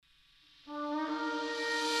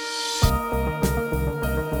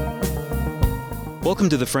Welcome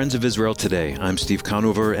to the Friends of Israel Today. I'm Steve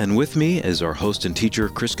Conover, and with me is our host and teacher,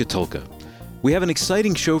 Chris Katulka. We have an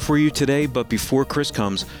exciting show for you today, but before Chris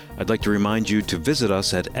comes, I'd like to remind you to visit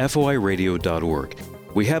us at foiradio.org.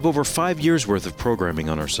 We have over 5 years worth of programming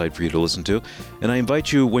on our site for you to listen to, and I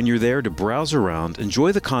invite you, when you're there, to browse around,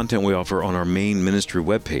 enjoy the content we offer on our main ministry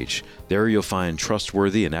webpage. There you'll find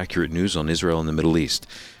trustworthy and accurate news on Israel and the Middle East.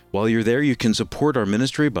 While you're there, you can support our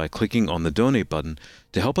ministry by clicking on the donate button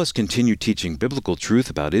to help us continue teaching biblical truth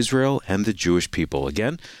about Israel and the Jewish people.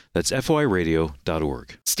 Again, that's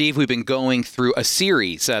foiradio.org. Steve, we've been going through a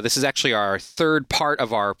series. This is actually our third part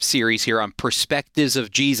of our series here on perspectives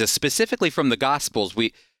of Jesus, specifically from the Gospels.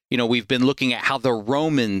 We've been looking at how the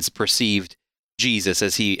Romans perceived Jesus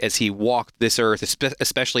as he walked this earth,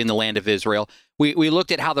 especially in the land of Israel. We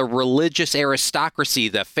looked at how the religious aristocracy,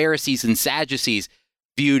 the Pharisees and Sadducees,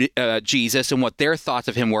 viewed Jesus and what their thoughts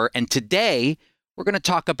of him were. And today, we're going to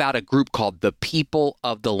talk about a group called the people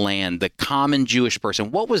of the land, the common Jewish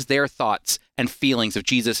person. What was their thoughts and feelings of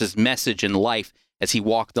Jesus' message and life as he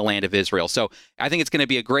walked the land of Israel? So I think it's going to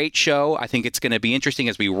be a great show. I think it's going to be interesting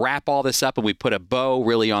as we wrap all this up and we put a bow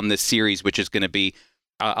really on this series, which is going to be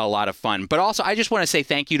a lot of fun. But also, I just want to say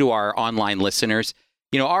thank you to our online listeners.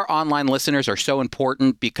 You know, our online listeners are so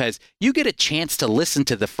important because you get a chance to listen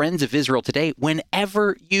to the Friends of Israel Today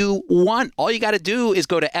whenever you want. All you got to do is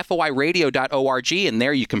go to foiradio.org, and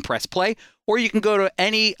there you can press play, or you can go to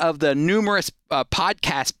any of the numerous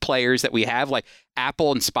podcast players that we have, like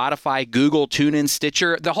Apple and Spotify, Google, TuneIn,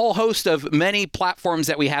 Stitcher, the whole host of many platforms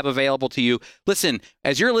that we have available to you. Listen,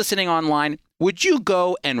 as you're listening online, would you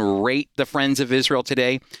go and rate the Friends of Israel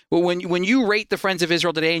Today? Well, when you rate the Friends of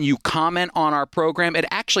Israel Today and you comment on our program, it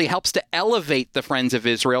actually helps to elevate the Friends of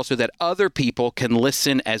Israel so that other people can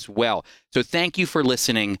listen as well. So thank you for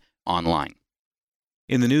listening online.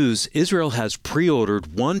 In the news, Israel has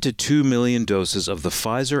pre-ordered 1 to 2 million doses of the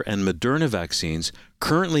Pfizer and Moderna vaccines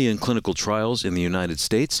currently in clinical trials in the United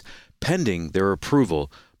States, pending their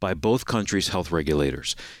approval by both countries' health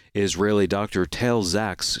regulators. Israeli Dr. Tal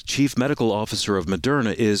Zaks, chief medical officer of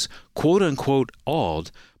Moderna, is quote-unquote awed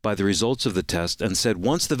by the results of the test and said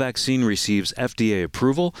once the vaccine receives FDA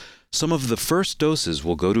approval, some of the first doses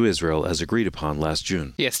will go to Israel as agreed upon last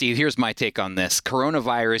June. Yeah, Steve, here's my take on this.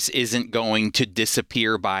 Coronavirus isn't going to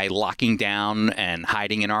disappear by locking down and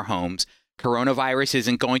hiding in our homes. Coronavirus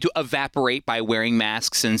isn't going to evaporate by wearing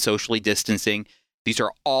masks and socially distancing. These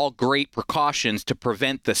are all great precautions to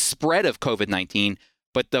prevent the spread of COVID-19,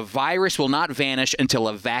 but the virus will not vanish until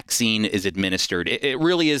a vaccine is administered. It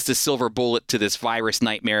really is the silver bullet to this virus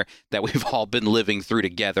nightmare that we've all been living through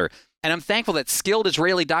together. And I'm thankful that skilled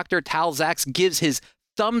Israeli doctor Tal Zaks gives his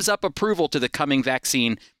thumbs-up approval to the coming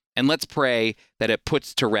vaccine. And let's pray that it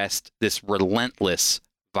puts to rest this relentless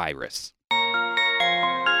virus.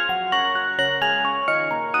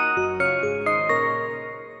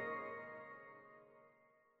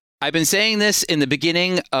 I've been saying this in the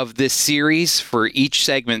beginning of this series for each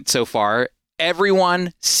segment so far.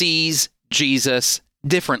 Everyone sees Jesus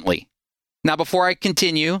differently. Now, before I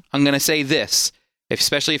continue, I'm going to say this,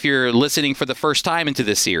 especially if you're listening for the first time into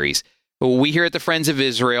this series. We here at the Friends of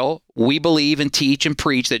Israel, we believe and teach and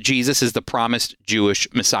preach that Jesus is the promised Jewish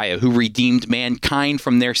Messiah who redeemed mankind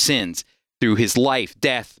from their sins through his life,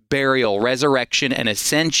 death, burial, resurrection, and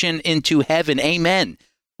ascension into heaven. Amen.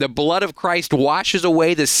 The blood of Christ washes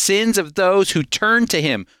away the sins of those who turn to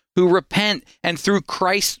him, who repent, and through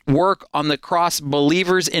Christ's work on the cross,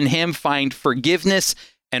 believers in him find forgiveness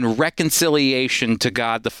and reconciliation to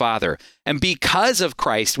God the Father. And because of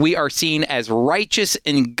Christ, we are seen as righteous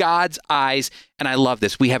in God's eyes. And I love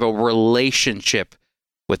this. We have a relationship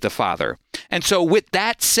with the Father. And so with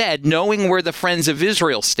that said, knowing where the Friends of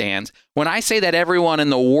Israel stands, when I say that everyone in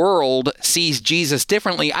the world sees Jesus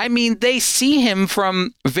differently, I mean they see him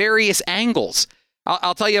from various angles.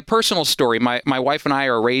 I'll tell you a personal story. My wife and I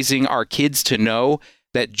are raising our kids to know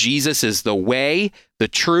that Jesus is the way, the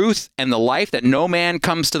truth, and the life, that no man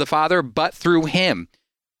comes to the Father but through him.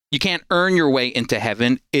 You can't earn your way into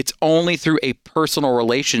heaven. It's only through a personal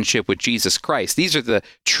relationship with Jesus Christ. These are the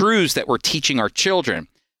truths that we're teaching our children.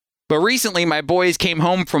 But recently, my boys came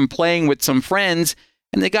home from playing with some friends,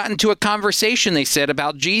 and they got into a conversation, they said,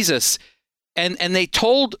 about Jesus. And they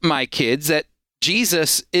told my kids that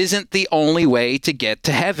Jesus isn't the only way to get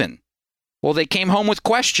to heaven. Well, they came home with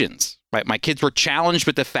questions, right? My kids were challenged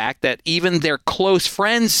with the fact that even their close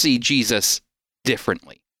friends see Jesus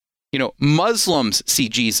differently. You know, Muslims see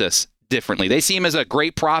Jesus differently. They see him as a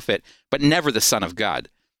great prophet, but never the Son of God.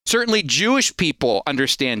 Certainly, Jewish people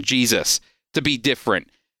understand Jesus to be different.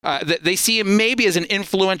 They see him maybe as an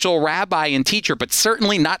influential rabbi and teacher, but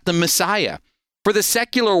certainly not the Messiah. For the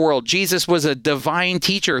secular world, Jesus was a divine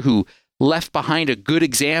teacher who left behind a good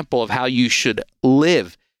example of how you should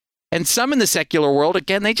live. And some in the secular world,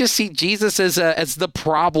 again, they just see Jesus as the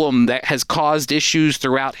problem that has caused issues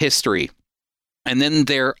throughout history. And then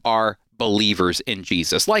there are believers in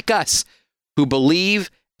Jesus, like us, who believe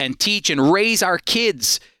and teach and raise our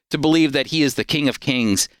kids to believe that he is the King of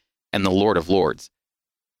Kings and the Lord of Lords.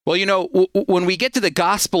 Well, you know, when we get to the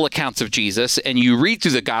gospel accounts of Jesus and you read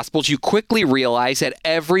through the gospels, you quickly realize that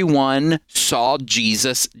everyone saw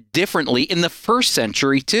Jesus differently in the first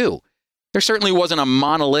century too. There certainly wasn't a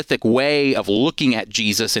monolithic way of looking at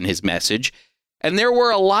Jesus and his message. And there were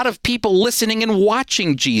a lot of people listening and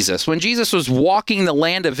watching Jesus. When Jesus was walking the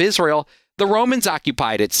land of Israel, the Romans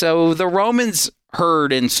occupied it. So the Romans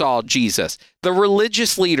heard and saw Jesus. The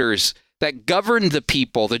religious leaders that governed the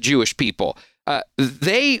people, the Jewish people,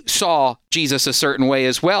 they saw Jesus a certain way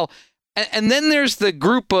as well. And then there's the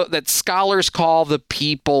group that scholars call the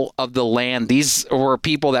people of the land. These were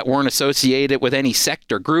people that weren't associated with any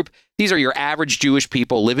sect or group. These are your average Jewish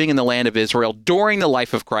people living in the land of Israel during the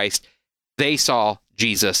life of Christ. They saw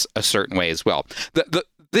Jesus a certain way as well.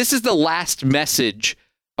 This is the last message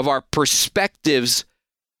of our perspectives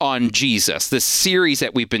on Jesus, this series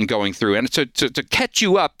that we've been going through. And so to catch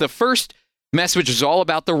you up, the first message was all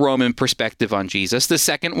about the Roman perspective on Jesus. The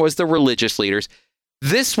second was the religious leaders.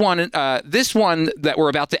 This one that we're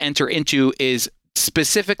about to enter into is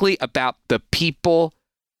specifically about the people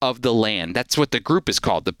of the land. That's what the group is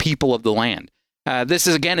called, the people of the land. This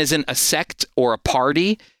isn't a sect or a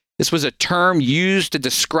party. This was a term used to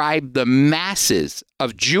describe the masses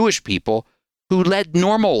of Jewish people who led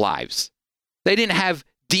normal lives. They didn't have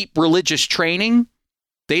deep religious training.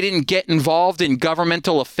 They didn't get involved in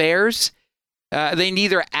governmental affairs. They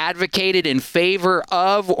neither advocated in favor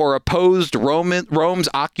of or opposed Rome's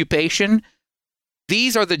occupation.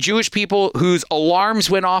 These are the Jewish people whose alarms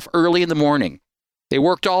went off early in the morning. They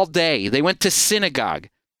worked all day. They went to synagogue.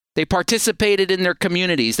 They participated in their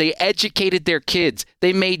communities. They educated their kids.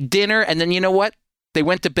 They made dinner, and then you know what? They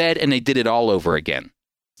went to bed and they did it all over again.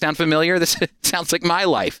 Sound familiar? This sounds like my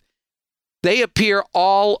life. They appear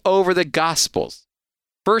all over the Gospels.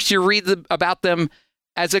 First, you read about them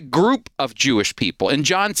as a group of Jewish people. In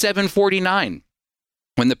John 7:49,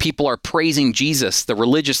 when the people are praising Jesus, the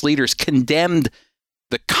religious leaders condemned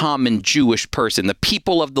the common Jewish person, the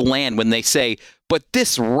people of the land, when they say, "But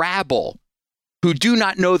this rabble who do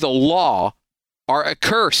not know the law are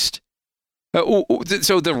accursed."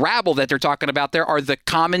 So the rabble that they're talking about there are the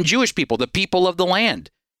common Jewish people, the people of the land.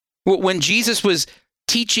 When Jesus was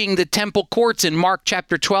teaching the temple courts in Mark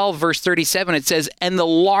chapter 12, verse 37, it says, "And the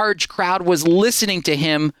large crowd was listening to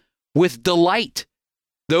him with delight."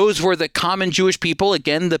 Those were the common Jewish people,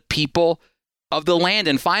 again, the people of the land.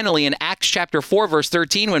 And finally, in Acts chapter 4, verse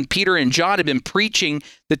 13, when Peter and John had been preaching,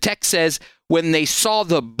 the text says, when they saw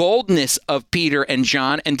the boldness of Peter and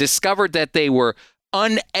John and discovered that they were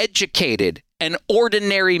uneducated and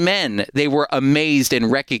ordinary men, they were amazed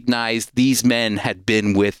and recognized these men had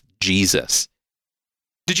been with Jesus.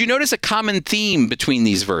 Did you notice a common theme between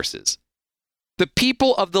these verses? The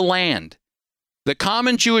people of the land, the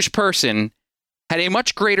common Jewish person, had a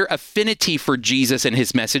much greater affinity for Jesus and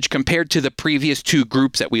his message compared to the previous two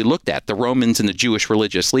groups that we looked at, the Romans and the Jewish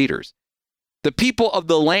religious leaders. The people of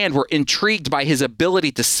the land were intrigued by his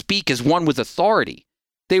ability to speak as one with authority.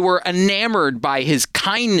 They were enamored by his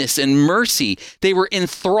kindness and mercy. They were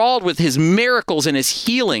enthralled with his miracles and his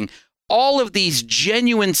healing. All of these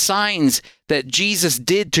genuine signs that Jesus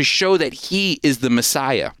did to show that he is the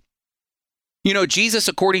Messiah. You know, Jesus,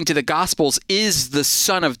 according to the Gospels, is the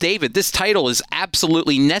Son of David. This title is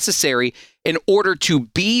absolutely necessary in order to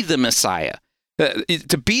be the Messiah.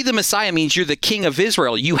 To be the Messiah means you're the King of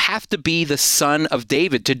Israel. You have to be the Son of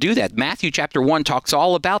David to do that. Matthew chapter 1 talks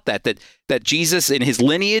all about that Jesus in his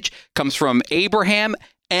lineage comes from Abraham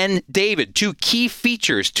and David, two key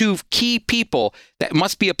features, two key people that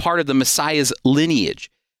must be a part of the Messiah's lineage.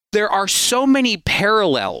 There are so many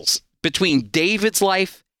parallels between David's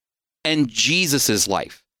life and Jesus's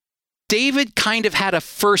life. David kind of had a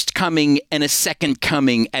first coming and a second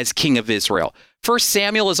coming as king of Israel. 1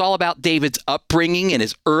 Samuel is all about David's upbringing and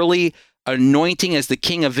his early anointing as the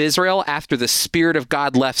king of Israel after the Spirit of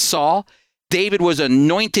God left Saul. David was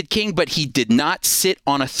anointed king, but he did not sit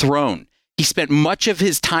on a throne. He spent much of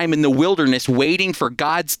his time in the wilderness waiting for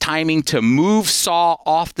God's timing to move Saul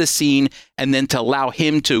off the scene and then to allow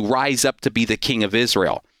him to rise up to be the king of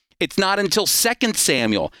Israel. It's not until 2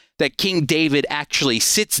 Samuel that King David actually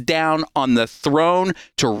sits down on the throne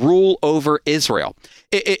to rule over Israel.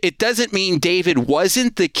 It doesn't mean David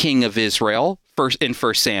wasn't the king of Israel in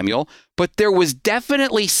 1 Samuel, but there was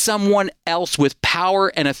definitely someone else with power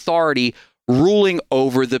and authority ruling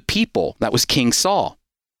over the people. That was King Saul.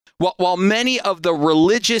 While many of the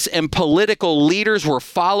religious and political leaders were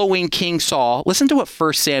following King Saul, listen to what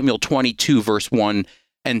 1 Samuel 22, verse 1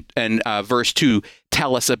 and verse 2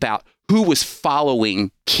 tell us about who was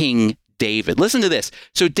following King David. Listen to this.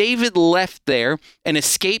 So David left there and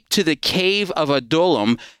escaped to the cave of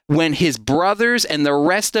Adullam. When his brothers and the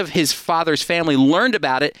rest of his father's family learned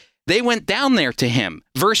about it, they went down there to him.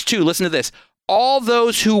 Verse 2, listen to this. All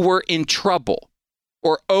those who were in trouble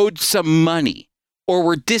or owed some money or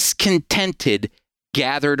were discontented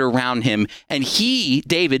gathered around him, and he,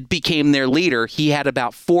 David, became their leader. He had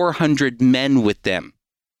about 400 men with them.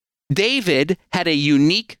 David had a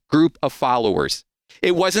unique group of followers.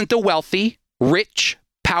 It wasn't the wealthy, rich,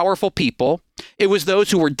 powerful people. It was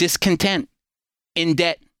those who were discontent, in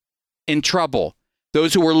debt, in trouble,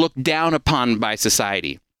 those who were looked down upon by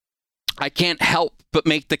society. I can't help but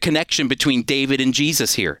make the connection between David and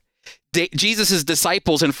Jesus here. Jesus'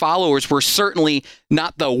 disciples and followers were certainly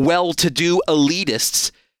not the well-to-do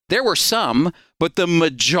elitists. There were some, but the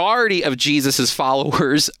majority of Jesus'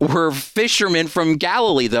 followers were fishermen from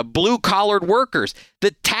Galilee, the blue-collared workers,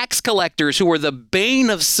 the tax collectors who were the bane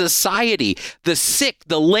of society, the sick,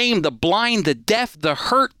 the lame, the blind, the deaf, the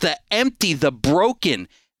hurt, the empty, the broken.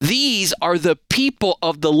 These are the people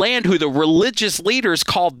of the land who the religious leaders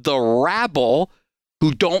called the rabble,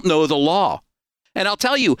 who don't know the law. And I'll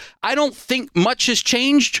tell you, I don't think much has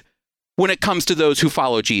changed when it comes to those who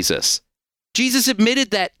follow Jesus. Jesus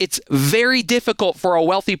admitted that it's very difficult for a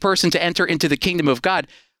wealthy person to enter into the kingdom of God.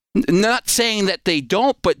 Not saying that they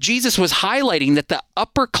don't, but Jesus was highlighting that the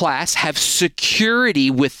upper class have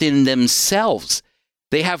security within themselves.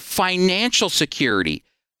 They have financial security,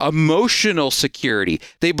 emotional security.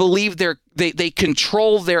 They believe they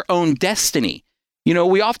control their own destiny. You know,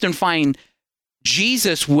 we often find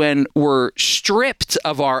Jesus when we're stripped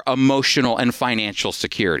of our emotional and financial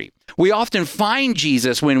security. We often find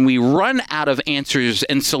Jesus when we run out of answers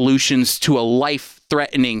and solutions to a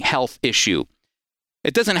life-threatening health issue.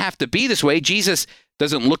 It doesn't have to be this way. Jesus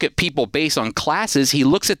doesn't look at people based on classes. He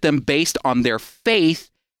looks at them based on their faith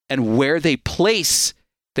and where they place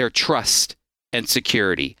their trust and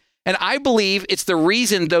security. And I believe it's the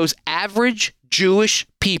reason those average Jewish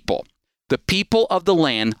people, the people of the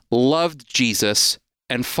land, loved Jesus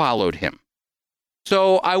and followed him.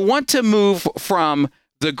 So I want to move from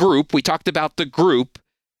the group, we talked about the group,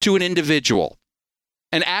 to an individual.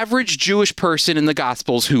 An average Jewish person in the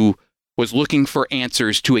Gospels who was looking for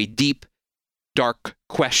answers to a deep, dark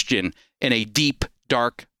question in a deep,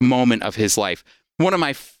 dark moment of his life. One of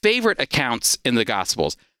my favorite accounts in the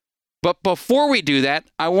Gospels. But before we do that,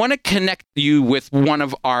 I want to connect you with one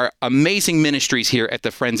of our amazing ministries here at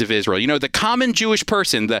the Friends of Israel. You know, the common Jewish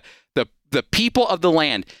person, the people of the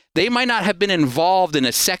land, they might not have been involved in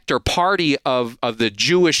a sect or party of the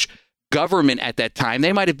Jewish government at that time.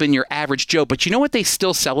 They might have been your average Joe. But you know what they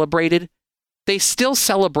still celebrated? They still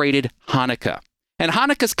celebrated Hanukkah. And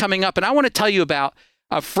Hanukkah's coming up, and I want to tell you about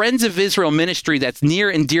a Friends of Israel ministry that's near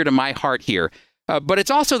and dear to my heart here. But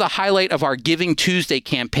it's also the highlight of our Giving Tuesday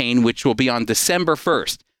campaign, which will be on December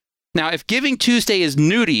 1st. Now, if Giving Tuesday is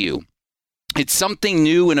new to you, it's something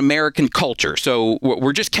new in American culture. So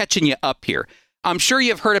we're just catching you up here. I'm sure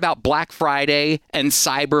you've heard about Black Friday and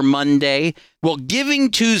Cyber Monday. Well,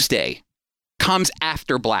 Giving Tuesday comes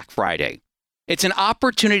after Black Friday. It's an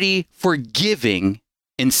opportunity for giving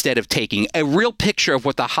instead of taking, a real picture of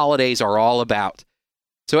what the holidays are all about.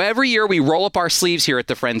 So every year we roll up our sleeves here at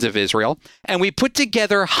the Friends of Israel, and we put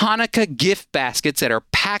together Hanukkah gift baskets that are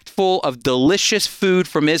packed full of delicious food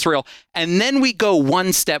from Israel. And then we go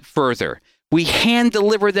one step further. We hand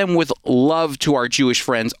deliver them with love to our Jewish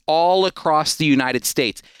friends all across the United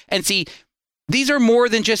States. And see, these are more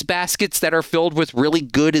than just baskets that are filled with really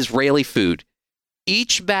good Israeli food.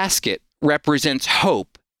 Each basket represents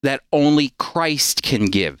hope that only Christ can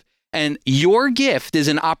give. And your gift is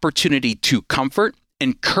an opportunity to comfort,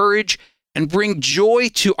 encourage, and bring joy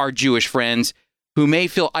to our Jewish friends who may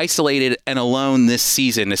feel isolated and alone this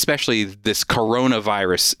season, especially this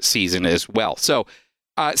coronavirus season as well. So,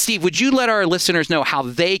 Steve, would you let our listeners know how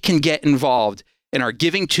they can get involved in our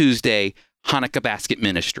Giving Tuesday Hanukkah Basket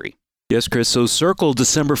Ministry? Yes, Chris. So circle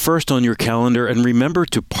December 1st on your calendar and remember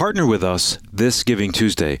to partner with us this Giving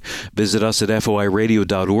Tuesday. Visit us at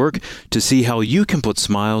foiradio.org to see how you can put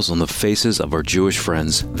smiles on the faces of our Jewish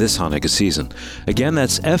friends this Hanukkah season. Again,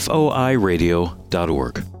 that's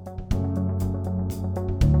foiradio.org.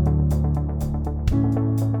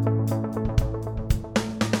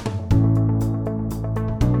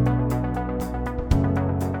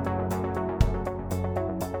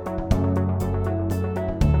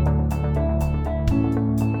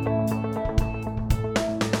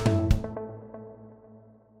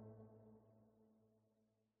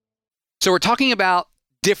 So we're talking about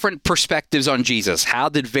different perspectives on Jesus. How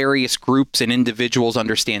did various groups and individuals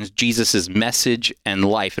understand Jesus' message and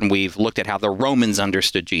life? And we've looked at how the Romans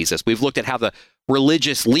understood Jesus. We've looked at how the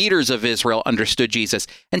religious leaders of Israel understood Jesus.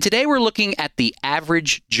 And today we're looking at the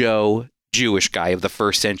average Joe Jewish guy of the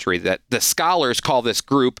first century, that the scholars call this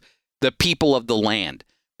group the people of the land.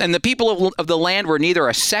 And the people of the land were neither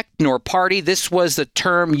a sect nor party. This was the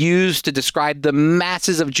term used to describe the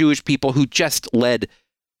masses of Jewish people who just led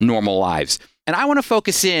normal lives. And I want to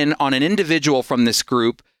focus in on an individual from this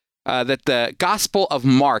group that the Gospel of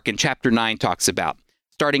Mark in chapter 9 talks about,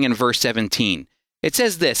 starting in verse 17. It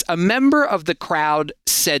says this, "A member of the crowd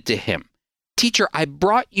said to him, 'Teacher, I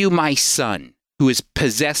brought you my son, who is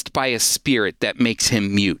possessed by a spirit that makes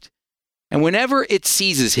him mute. And whenever it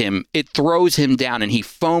seizes him, it throws him down, and he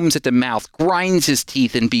foams at the mouth, grinds his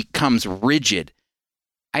teeth, and becomes rigid.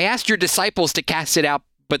 I asked your disciples to cast it out,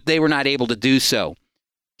 but they were not able to do so.'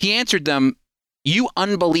 He answered them, 'You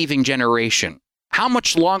unbelieving generation, how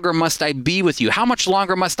much longer must I be with you? How much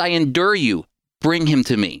longer must I endure you? Bring him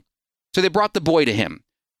to me.' So they brought the boy to him.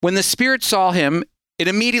 When the spirit saw him, it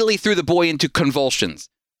immediately threw the boy into convulsions.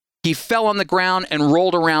 He fell on the ground and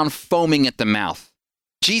rolled around, foaming at the mouth.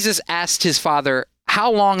 Jesus asked his father,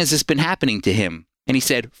 'How long has this been happening to him?' And he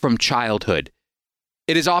said, 'From childhood.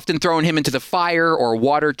 It has often thrown him into the fire or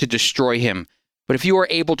water to destroy him. But if you are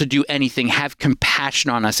able to do anything, have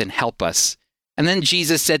compassion on us and help us.' And then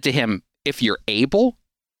Jesus said to him, 'If you're able,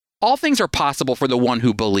 all things are possible for the one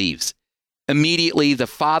who believes.' Immediately, the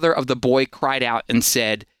father of the boy cried out and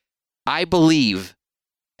said, 'I believe,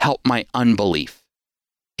 help my unbelief.'"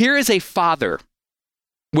 Here is a father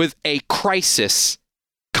with a crisis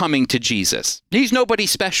coming to Jesus. He's nobody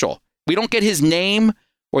special. We don't get his name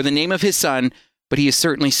or the name of his son, but he is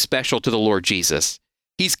certainly special to the Lord Jesus.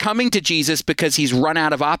 He's coming to Jesus because he's run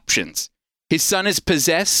out of options. His son is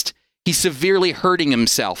possessed. He's severely hurting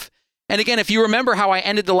himself. And again, if you remember how I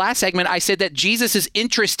ended the last segment, I said that Jesus is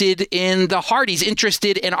interested in the heart. He's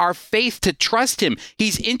interested in our faith to trust him.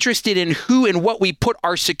 He's interested in who and what we put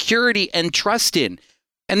our security and trust in.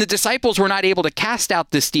 And the disciples were not able to cast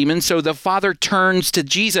out this demon, so the father turns to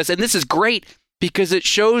Jesus. And this is great because it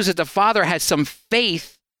shows that the father has some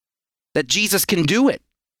faith that Jesus can do it.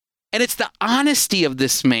 And it's the honesty of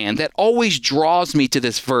this man that always draws me to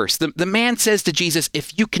this verse. The man says to Jesus,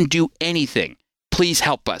 "If you can do anything, please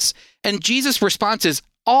help us." And Jesus' response is,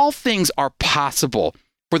 "All things are possible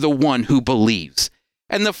for the one who believes."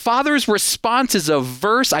 And the Father's response is a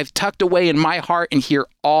verse I've tucked away in my heart and hear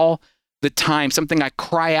all the time, something I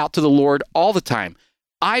cry out to the Lord all the time.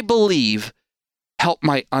 "I believe, help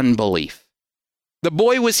my unbelief." The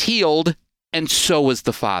boy was healed, and so was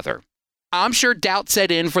the father. I'm sure doubt set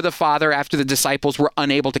in for the father after the disciples were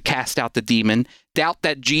unable to cast out the demon, doubt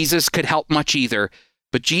that Jesus could help much either.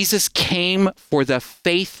 But Jesus came for the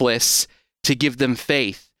faithless to give them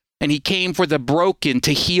faith. And he came for the broken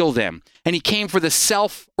to heal them. And he came for the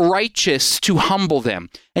self-righteous to humble them.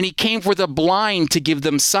 And he came for the blind to give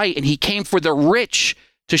them sight. And he came for the rich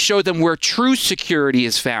to show them where true security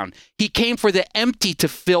is found. He came for the empty to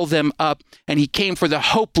fill them up. And he came for the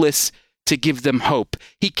hopeless to give them hope.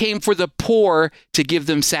 He came for the poor to give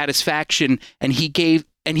them satisfaction, and he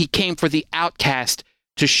came for the outcast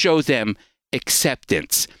to show them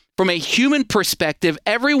acceptance. From a human perspective,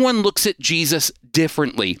 everyone looks at Jesus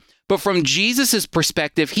differently. But from Jesus'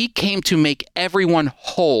 perspective, he came to make everyone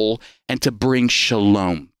whole and to bring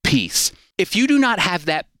shalom, peace. If you do not have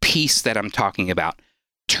that peace that I'm talking about,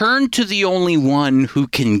 turn to the only one who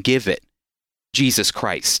can give it, Jesus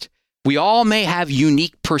Christ. We all may have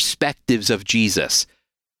unique perspectives of Jesus,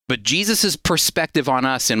 but Jesus' perspective on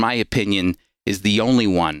us, in my opinion, is the only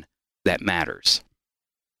one that matters.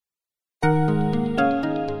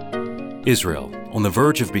 Israel, on the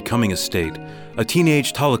verge of becoming a state, a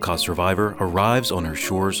teenage Holocaust survivor arrives on her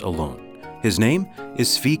shores alone. His name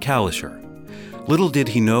is Zvi Kalisher. Little did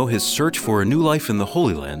he know his search for a new life in the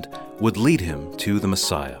Holy Land would lead him to the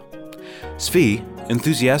Messiah. Zvi,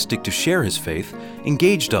 enthusiastic to share his faith,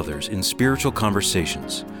 engaged others in spiritual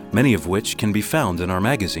conversations, many of which can be found in our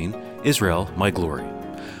magazine, Israel, My Glory.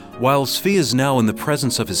 While Zvi is now in the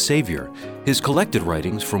presence of his Savior, his collected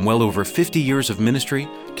writings from well over 50 years of ministry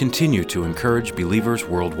continue to encourage believers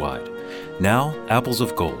worldwide. Now, Apples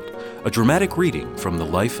of Gold, a dramatic reading from the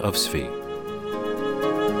life of Zvi.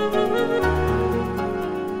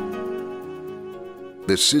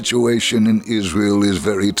 The situation in Israel is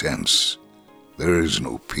very tense. There is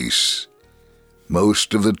no peace.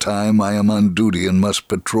 Most of the time I am on duty and must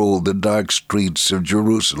patrol the dark streets of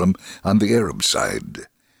Jerusalem on the Arab side.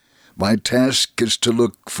 My task is to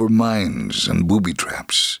look for mines and booby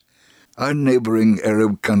traps. Our neighboring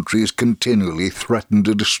Arab countries continually threaten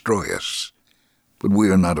to destroy us. But we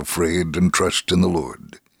are not afraid and trust in the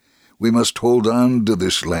Lord. We must hold on to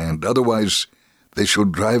this land, otherwise they shall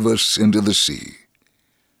drive us into the sea.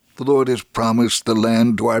 The Lord has promised the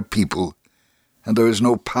land to our people, and there is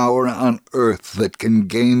no power on earth that can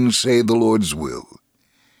gainsay the Lord's will.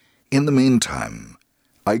 In the meantime,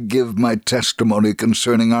 I give my testimony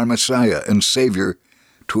concerning our Messiah and Savior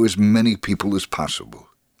to as many people as possible.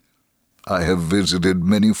 I have visited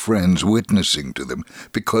many friends witnessing to them,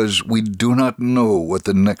 because we do not know what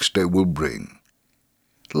the next day will bring.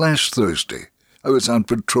 Last Thursday, I was on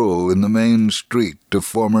patrol in the main street of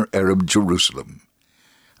former Arab Jerusalem.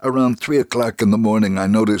 Around 3 o'clock in the morning, I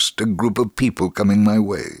noticed a group of people coming my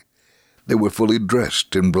way. They were fully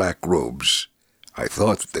dressed in black robes. I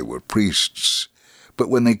thought they were priests, but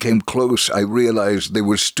when they came close, I realized they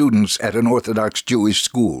were students at an Orthodox Jewish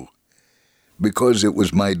school. Because it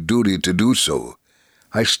was my duty to do so,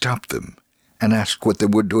 I stopped them and asked what they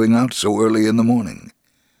were doing out so early in the morning.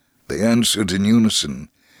 They answered in unison,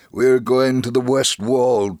 "We are going to the West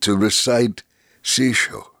Wall to recite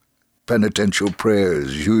Sisho," penitential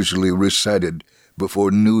prayers usually recited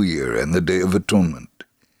before New Year and the Day of Atonement.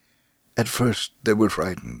 At first they were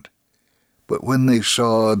frightened, but when they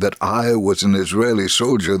saw that I was an Israeli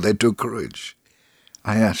soldier, they took courage.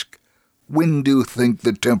 I asked, "When do you think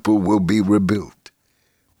the temple will be rebuilt?"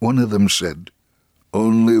 One of them said,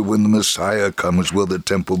 "Only when the Messiah comes will the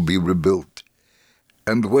temple be rebuilt."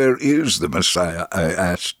 "And where is the Messiah?" I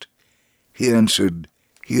asked. He answered,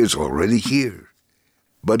 "He is already here,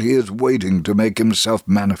 but he is waiting to make himself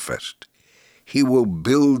manifest. He will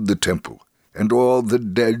build the temple, and all the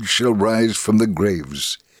dead shall rise from the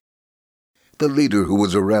graves." The leader, who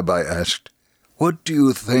was a rabbi, asked, "What do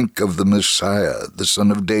you think of the Messiah, the son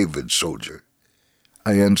of David, soldier?"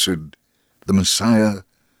 I answered, "The Messiah,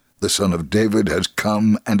 the son of David, has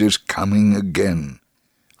come and is coming again.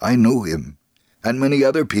 I know him, and many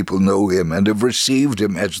other people know him and have received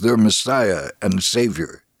him as their Messiah and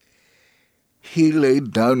Savior. He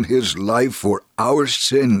laid down his life for our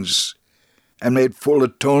sins and made full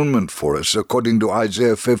atonement for us according to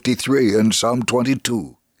Isaiah 53 and Psalm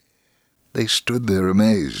 22. They stood there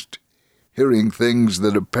amazed, hearing things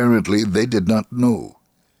that apparently they did not know.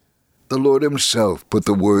 The Lord himself put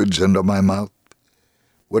the words into my mouth.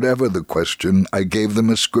 Whatever the question, I gave them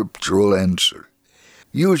a scriptural answer.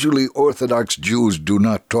 Usually Orthodox Jews do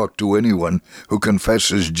not talk to anyone who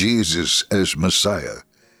confesses Jesus as Messiah,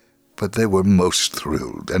 but they were most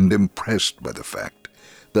thrilled and impressed by the fact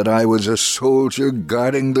that I was a soldier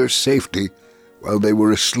guarding their safety while they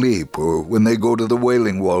were asleep or when they go to the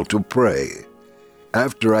Wailing Wall to pray.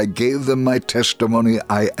 After I gave them my testimony,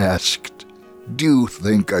 I asked, "Do you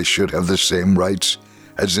think I should have the same rights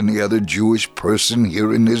as any other Jewish person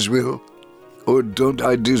here in Israel? Or don't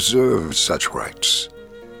I deserve such rights?"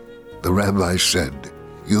 The rabbi said,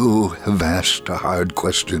 "You have asked a hard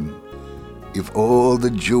question. If all the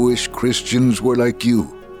Jewish Christians were like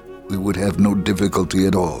you, we would have no difficulty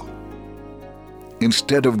at all."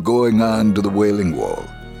 Instead of going on to the Wailing Wall,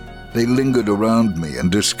 they lingered around me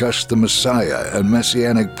and discussed the Messiah and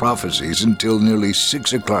Messianic prophecies until nearly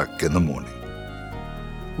 6 o'clock in the morning.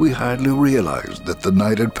 We hardly realized that the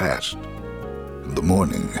night had passed and the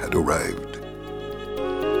morning had arrived.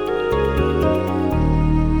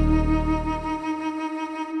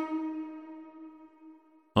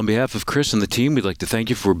 On behalf of Chris and the team, we'd like to thank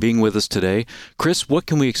you for being with us today. Chris, what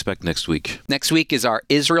can we expect next week? Next week is our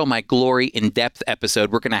Israel, My Glory in-depth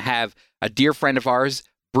episode. We're going to have a dear friend of ours,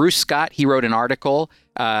 Bruce Scott. He wrote an article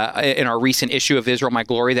in our recent issue of Israel, My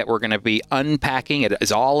Glory that we're going to be unpacking. It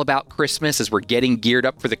is all about Christmas as we're getting geared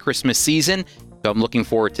up for the Christmas season. So I'm looking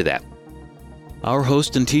forward to that. Our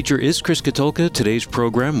host and teacher is Chris Katulka. Today's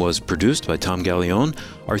program was produced by Tom Gallione.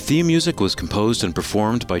 Our theme music was composed and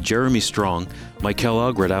performed by Jeremy Strong. Mike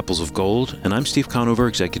Kellogg read Apples of Gold, and I'm Steve Conover,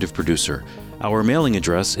 executive producer. Our mailing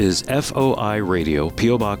address is FOI Radio,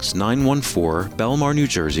 P.O. Box 914, Belmar, New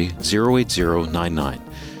Jersey, 08099.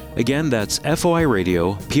 Again, that's FOI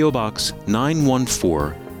Radio, P.O. Box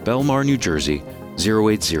 914, Belmar, New Jersey,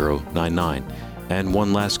 08099. And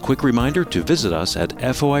one last quick reminder to visit us at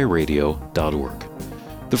foiradio.org.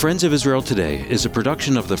 The Friends of Israel Today is a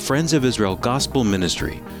production of the Friends of Israel Gospel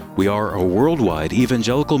Ministry. We are a worldwide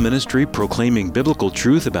evangelical ministry proclaiming biblical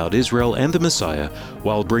truth about Israel and the Messiah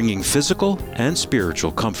while bringing physical and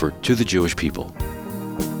spiritual comfort to the Jewish people.